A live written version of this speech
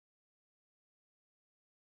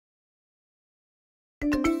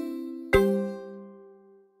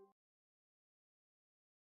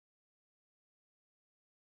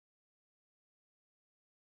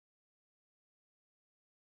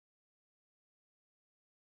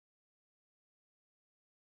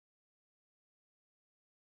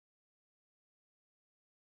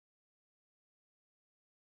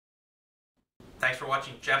Thanks for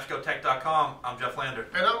watching Jabscotech.com. I'm Jeff Lander.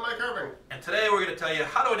 And I'm Mike Irving. And today we're going to tell you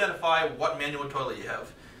how to identify what manual toilet you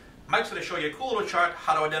have. Mike's going to show you a cool little chart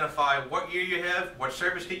how to identify what year you have, what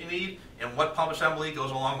service kit you need, and what pump assembly goes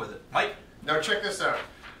along with it. Mike? Now check this out.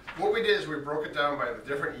 What we did is we broke it down by the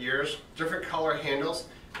different years, different color handles,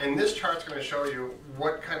 and this chart's going to show you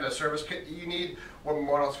what kind of service kit you need, what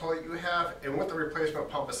model toilet you have, and what the replacement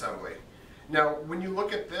pump assembly. Now, when you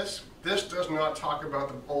look at this, this does not talk about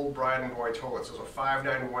the old bride and boy toilets. Those are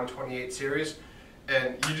 59128 series,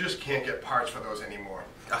 and you just can't get parts for those anymore.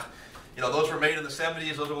 You know, those were made in the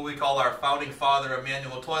 70s. Those are what we call our founding father of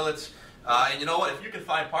manual toilets. And you know what? If you can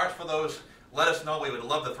find parts for those, let us know. We would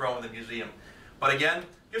love to throw them in the museum. But again,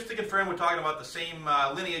 just to confirm, we're talking about the same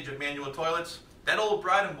lineage of manual toilets. That old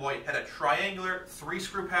bride and boy had a triangular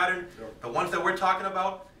 3-screw pattern. Yep. The ones that we're talking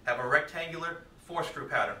about have a rectangular 4-screw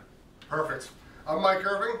pattern. Perfect. I'm Mike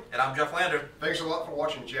Irving. And I'm Jeff Lander. Thanks a lot for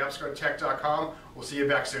watching Jabscotech.com. We'll see you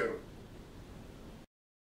back soon.